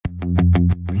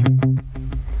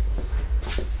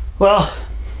Well,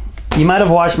 you might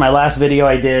have watched my last video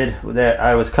I did that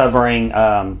I was covering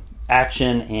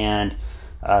action and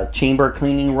chamber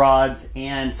cleaning rods,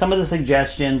 and some of the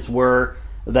suggestions were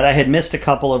that I had missed a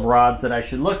couple of rods that I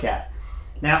should look at.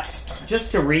 Now,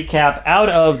 just to recap, out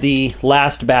of the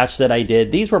last batch that I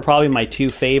did, these were probably my two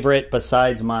favorite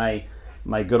besides my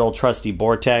good old trusty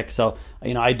Vortec. So,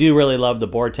 you know, I do really love the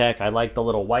Vortec. I like the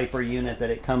little wiper unit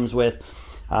that it comes with.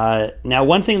 Now,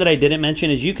 one thing that I didn't mention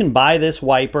is you can buy this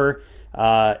wiper,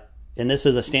 and this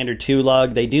is a standard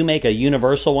 2-lug. They do make a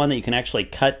universal one that you can actually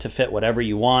cut to fit whatever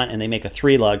you want, and they make a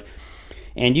 3-lug.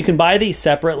 And you can buy these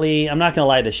separately. I'm not going to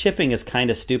lie, the shipping is kind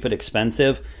of stupid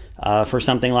expensive for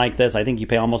something like this. I think you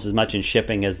pay almost as much in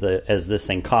shipping as this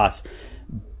thing costs.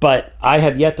 But I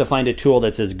have yet to find a tool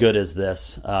that's as good as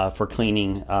this for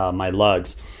cleaning my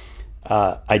lugs.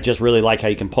 I just really like how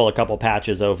you can pull a couple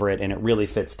patches over it and it really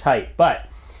fits tight. But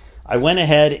I went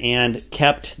ahead and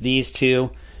kept these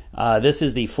two. This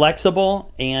is the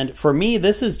flexible, and for me,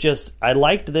 this is just, I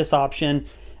liked this option.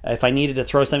 If I needed to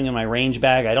throw something in my range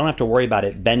bag, I don't have to worry about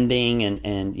it bending,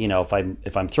 and you know,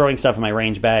 if I'm throwing stuff in my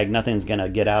range bag, nothing's gonna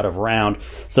get out of round.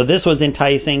 So this was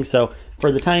enticing. So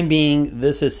for the time being,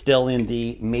 this is still in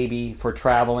the maybe for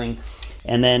traveling.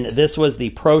 And then this was the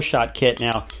Pro Shot kit.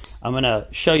 Now I'm gonna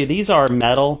show you, these are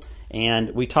metal,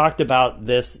 and we talked about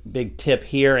this big tip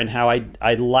here and how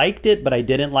I liked it, but I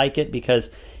didn't like it because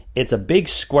it's a big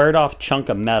squared off chunk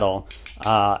of metal,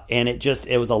 and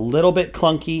it was a little bit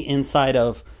clunky inside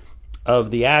of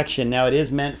the action. Now it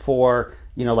is meant for,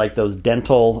 you know, like those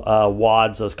dental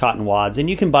wads, those cotton wads, and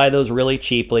you can buy those really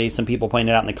cheaply. Some people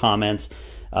pointed out in the comments.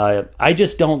 I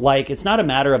just don't like, it's not a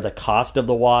matter of the cost of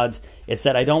the wads, it's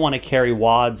that I don't want to carry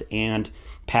wads and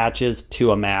patches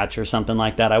to a match or something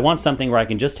like that. I want something where I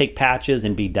can just take patches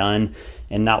and be done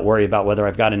and not worry about whether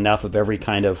I've got enough of every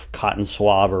kind of cotton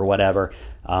swab or whatever.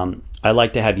 I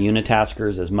like to have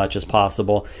unitaskers as much as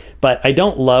possible, but I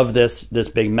don't love this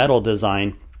big metal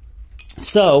design.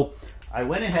 So I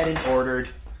went ahead and ordered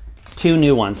two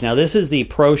new ones. Now this is the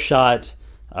Pro Shot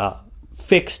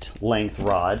fixed length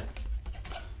rod.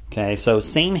 Okay, so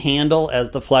same handle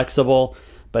as the flexible,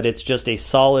 but it's just a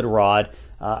solid rod.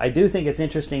 I do think it's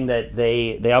interesting that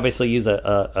they obviously use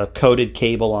a coated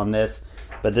cable on this,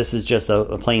 but this is just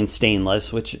a plain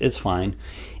stainless, which is fine.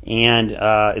 And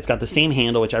it's got the same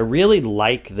handle, which I really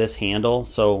like this handle.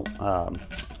 So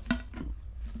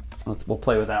we'll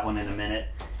play with that one in a minute.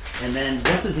 And then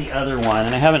this is the other one,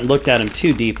 and I haven't looked at them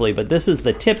too deeply, but this is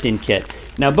the Tipton kit.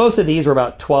 Now both of these were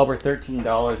about $12 or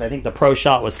 $13. I think the Pro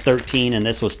Shot was $13 and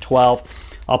this was $12.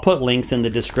 I'll put links in the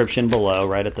description below,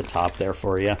 right at the top there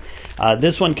for you.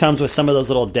 This one comes with some of those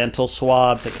little dental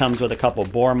swabs. It comes with a couple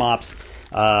bore mops,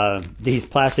 these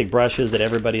plastic brushes that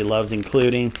everybody loves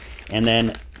including, and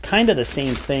then kind of the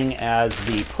same thing as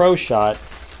the Pro Shot.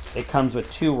 It comes with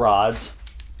two rods,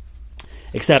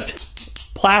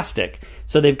 except plastic.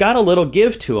 So they've got a little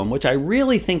give to them, which I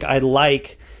really think I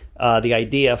like the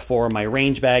idea for my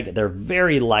range bag. They're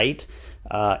very light.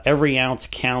 Every ounce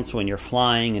counts when you're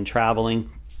flying and traveling.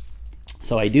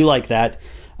 So I do like that.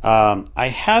 I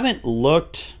haven't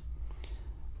looked.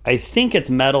 I think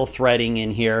it's metal threading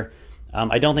in here.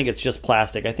 I don't think it's just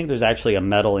plastic. I think there's actually a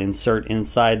metal insert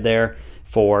inside there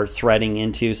for threading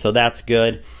into, so that's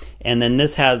good. And then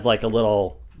this has like a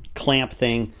little clamp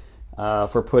thing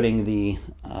for putting the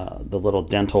little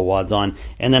dental wads on.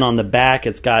 And then on the back,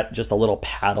 it's got just a little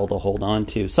paddle to hold on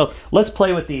to. So let's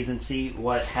play with these and see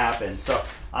what happens. So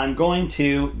I'm going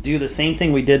to do the same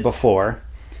thing we did before.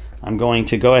 I'm going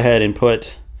to go ahead and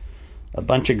put a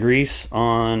bunch of grease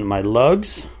on my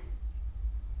lugs.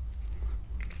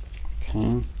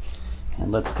 Okay.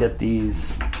 And let's get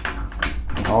these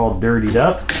all dirtied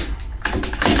up.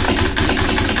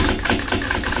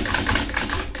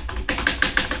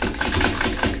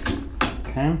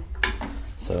 Okay,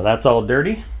 so that's all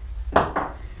dirty.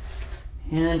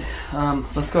 And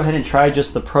let's go ahead and try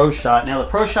just the Pro Shot. Now the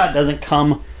Pro Shot doesn't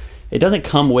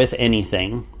come with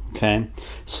anything. Okay,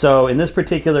 so in this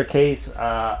particular case,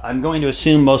 I'm going to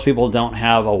assume most people don't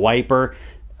have a wiper.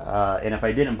 And if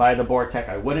I didn't buy the Vortec,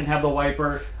 I wouldn't have the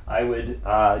wiper. I would,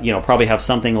 you know, probably have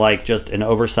something like just an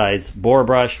oversized bore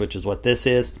brush, which is what this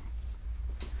is.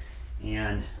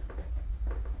 And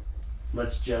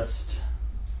let's just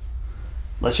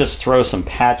throw some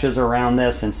patches around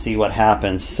this and see what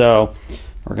happens. So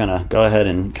we're gonna go ahead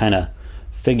and kind of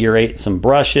figure eight some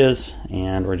brushes,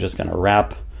 and we're just gonna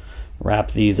wrap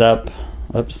these up.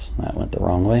 Oops, that went the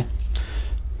wrong way.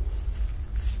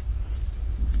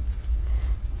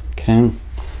 Okay,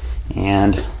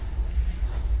 and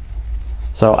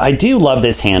so I do love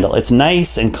this handle. It's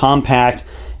nice and compact,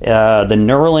 The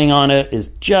knurling on it is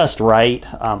just right.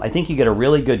 I think you get a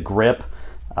really good grip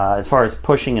as far as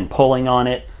pushing and pulling on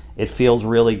it. It feels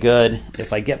really good.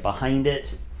 If I get behind it,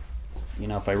 you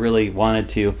know, if I really wanted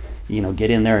to, you know,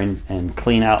 get in there and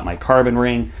clean out my carbon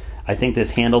ring, I think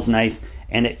this handle's nice,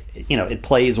 and it, you know, it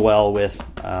plays well with,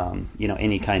 you know,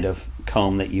 any kind of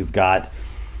comb that you've got,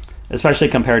 especially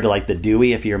compared to like the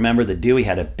Dewey. If you remember, the Dewey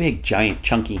had a big, giant,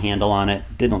 chunky handle on it.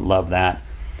 Didn't love that.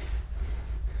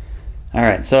 All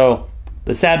right, so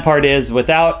the sad part is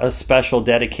without a special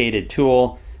dedicated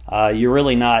tool, you're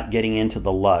really not getting into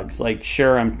the lugs. Like,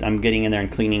 sure, I'm getting in there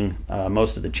and cleaning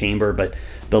most of the chamber, but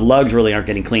the lugs really aren't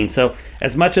getting clean. So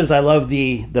as much as I love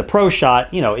the Pro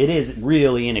Shot, you know, it is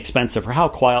really inexpensive for how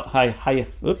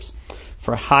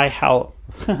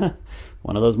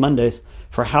one of those Mondays,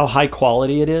 for how high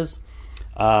quality it is,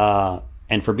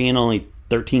 and for being only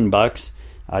 13 bucks,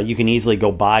 you can easily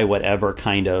go buy whatever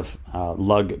kind of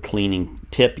lug cleaning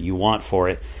tip you want for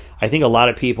it. I think a lot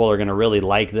of people are going to really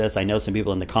like this. I know some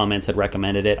people in the comments had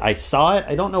recommended it. I saw it.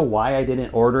 I don't know why I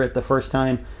didn't order it the first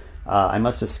time. I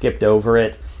must have skipped over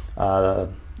it.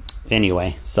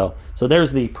 Anyway, so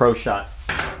there's the Pro Shot.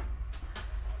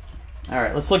 All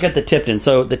right, let's look at the Tipton.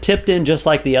 So the Tipton, just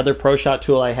like the other Pro Shot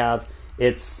tool I have,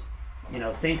 it's, you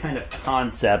know, same kind of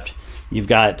concept. You've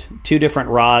got two different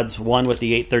rods, one with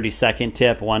the 8/32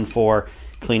 tip, one for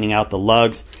cleaning out the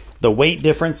lugs. The weight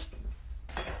difference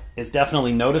is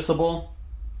definitely noticeable.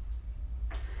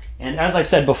 And as I've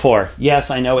said before, yes,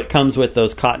 I know it comes with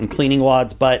those cotton cleaning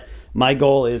wads, but my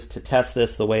goal is to test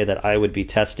this the way that I would be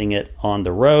testing it on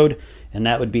the road, and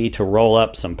that would be to roll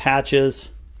up some patches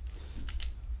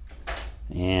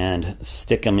and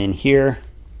stick them in here.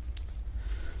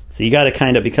 So you got to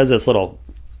kind of, because of this little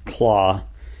claw,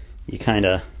 you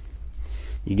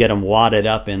get them wadded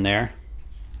up in there.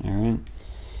 All right.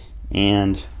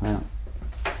 And, well,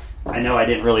 I know I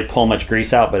didn't really pull much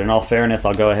grease out, but in all fairness,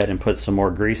 I'll go ahead and put some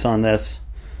more grease on this.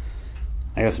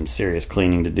 I got some serious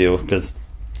cleaning to do because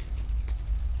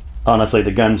honestly,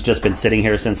 the gun's just been sitting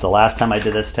here since the last time I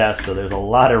did this test, so there's a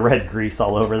lot of red grease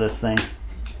all over this thing.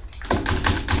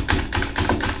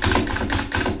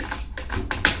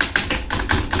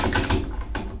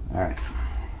 All right.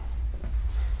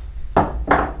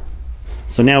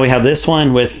 So now we have this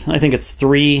one with, I think it's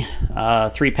three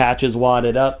patches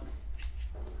wadded up.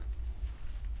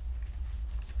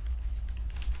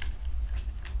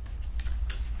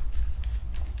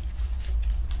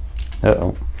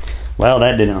 Uh-oh. Well,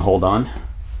 that didn't hold on.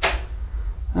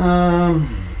 All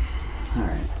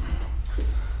right.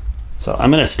 So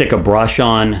I'm going to stick a brush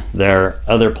on their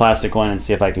other plastic one and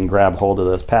see if I can grab hold of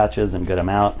those patches and get them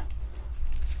out.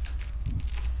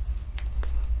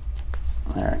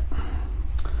 All right.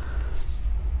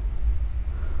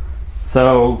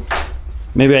 So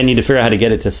maybe I need to figure out how to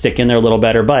get it to stick in there a little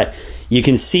better, but you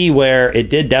can see where it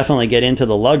did definitely get into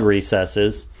the lug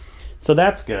recesses. So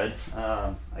that's good.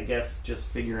 I guess just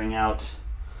figuring out,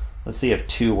 let's see if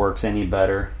 2 works any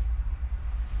better.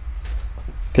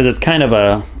 Because it's kind of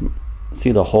a,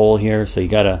 see the hole here? So you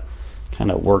got to kind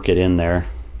of work it in there.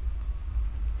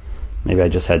 Maybe I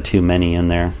just had too many in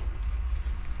there.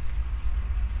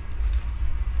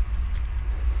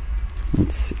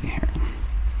 Let's see here.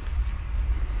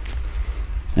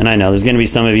 And I know there's going to be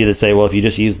some of you that say, well, if you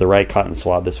just use the right cotton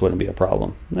swab, this wouldn't be a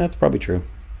problem. That's probably true.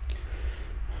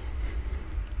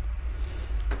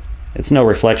 It's no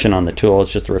reflection on the tool,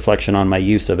 it's just a reflection on my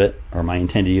use of it, or my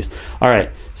intended use. All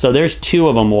right, so there's 2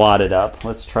 of them wadded up.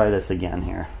 Let's try this again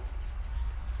here.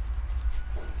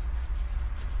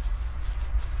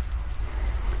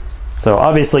 So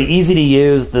obviously easy to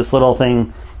use. This little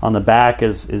thing on the back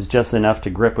is just enough to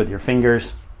grip with your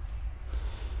fingers.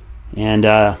 And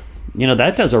you know,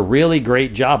 that does a really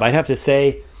great job. I'd have to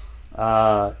say,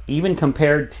 even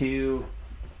compared to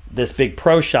this big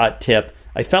Pro Shot tip,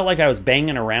 I felt like I was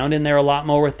banging around in there a lot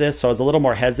more with this, so I was a little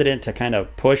more hesitant to kind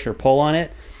of push or pull on it.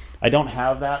 I don't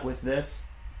have that with this.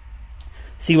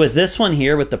 See, with this one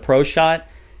here, with the Pro Shot,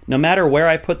 no matter where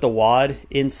I put the wad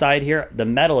inside here, the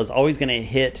metal is always going to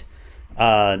hit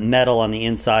metal on the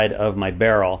inside of my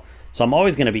barrel. So I'm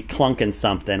always going to be clunking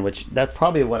something, which that's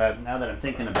probably what now that I'm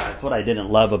thinking about it, it's what I didn't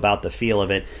love about the feel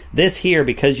of it. This here,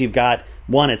 because you've got,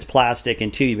 1, it's plastic,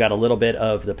 and 2, you've got a little bit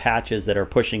of the patches that are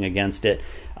pushing against it.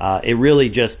 It really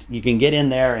just, you can get in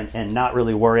there and not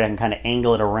really worry. I can kind of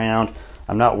angle it around.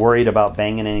 I'm not worried about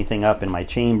banging anything up in my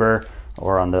chamber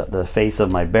or on the face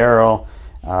of my barrel.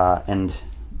 And,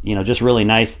 you know, just really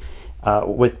nice.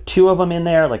 With 2 of them in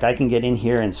there, like I can get in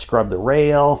here and scrub the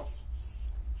rail.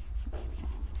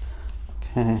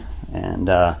 Okay, and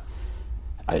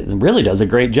it really does a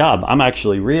great job. I'm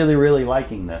actually really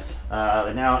liking this.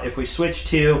 Now, if we switch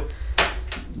to,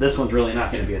 this one's really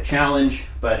not going to be a challenge,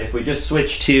 but if we just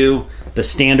switch to the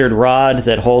standard rod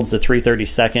that holds the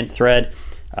 3/32 thread,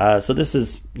 so this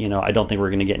is, you know, I don't think we're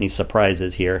going to get any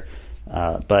surprises here,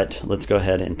 but let's go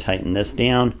ahead and tighten this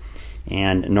down.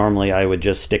 And normally I would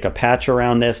just stick a patch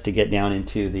around this to get down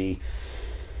into the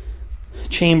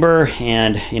chamber,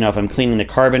 and, you know, if I'm cleaning the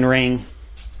carbon ring,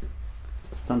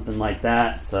 something like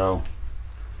that. So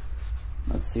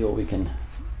let's see what we can.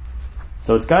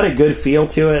 So it's got a good feel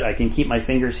to it. I can keep my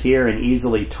fingers here and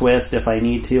easily twist if I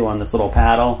need to on this little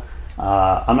paddle.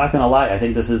 I'm not gonna lie, I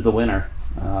think this is the winner.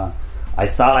 I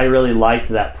thought I really liked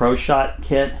that Pro Shot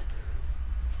kit,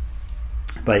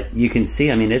 but you can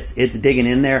see, I mean, it's digging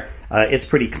in there. It's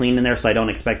pretty clean in there, so I don't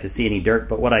expect to see any dirt.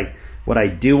 But what I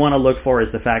do want to look for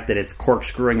is the fact that it's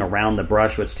corkscrewing around the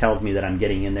brush, which tells me that I'm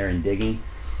getting in there and digging.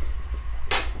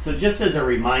 So just as a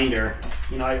reminder,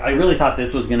 you know, I really thought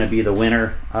this was going to be the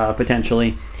winner,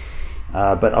 potentially.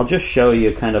 But I'll just show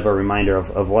you kind of a reminder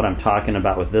of what I'm talking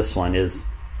about with this one is,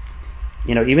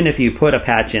 you know, even if you put a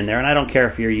patch in there, and I don't care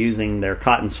if you're using their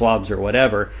cotton swabs or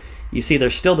whatever, you see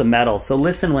there's still the metal. So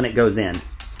listen when it goes in.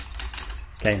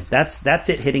 Okay, that's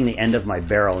it hitting the end of my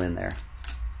barrel in there.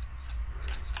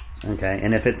 Okay,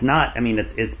 and if it's not, I mean,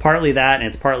 it's partly that, and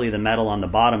it's partly the metal on the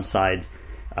bottom sides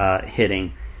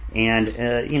hitting. And,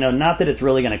 you know, not that it's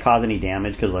really going to cause any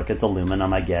damage, because look, it's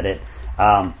aluminum, I get it.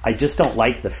 I just don't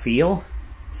like the feel.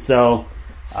 So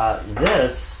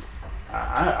this,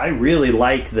 I really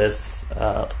like this,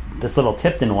 this little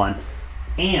Tipton one.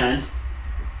 And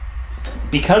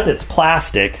because it's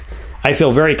plastic, I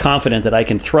feel very confident that I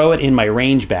can throw it in my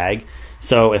range bag.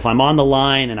 So if I'm on the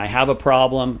line and I have a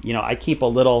problem, you know, I keep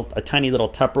a tiny little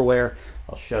Tupperware.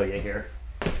 I'll show you here.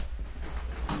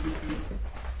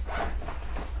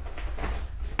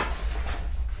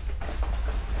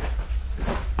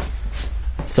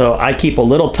 So I keep a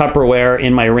little Tupperware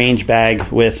in my range bag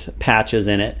with patches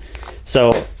in it.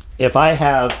 So if I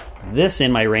have this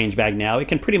in my range bag now, it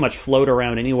can pretty much float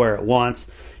around anywhere it wants.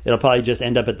 It'll probably just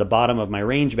end up at the bottom of my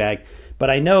range bag. But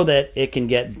I know that it can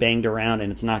get banged around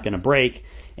and it's not going to break.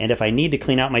 And if I need to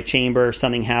clean out my chamber,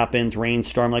 something happens,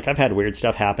 rainstorm, like I've had weird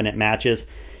stuff happen at matches,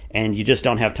 and you just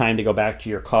don't have time to go back to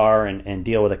your car and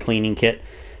deal with a cleaning kit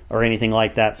or anything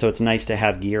like that. So it's nice to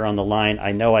have gear on the line.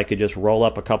 I know I could just roll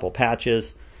up a couple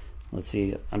patches. Let's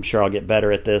see, I'm sure I'll get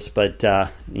better at this, but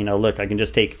you know, look, I can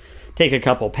just take a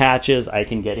couple patches. I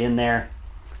can get in there.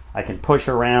 I can push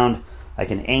around. I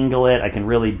can angle it. I can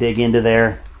really dig into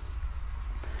there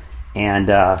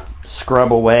and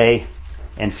scrub away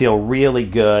and feel really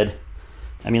good.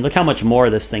 I mean, look how much more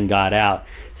this thing got out.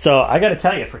 So I got to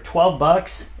tell you, for 12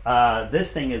 bucks,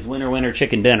 this thing is winner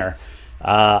chicken dinner.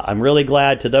 I'm really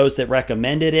glad to those that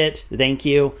recommended it. Thank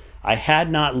you. I had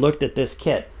not looked at this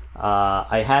kit.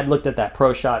 I had looked at that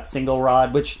Pro Shot single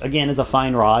rod, which again is a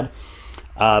fine rod.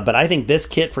 But I think this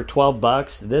kit for 12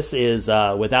 bucks, this is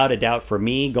without a doubt for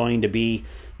me going to be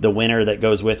the winner that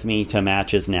goes with me to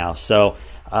matches now. So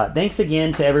thanks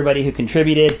again to everybody who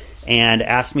contributed and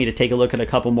asked me to take a look at a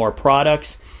couple more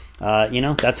products. You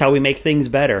know, that's how we make things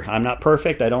better. I'm not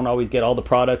perfect. I don't always get all the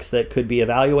products that could be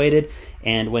evaluated.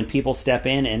 And when people step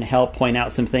in and help point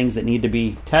out some things that need to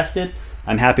be tested,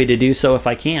 I'm happy to do so if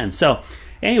I can. So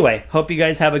anyway, hope you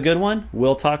guys have a good one.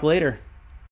 We'll talk later.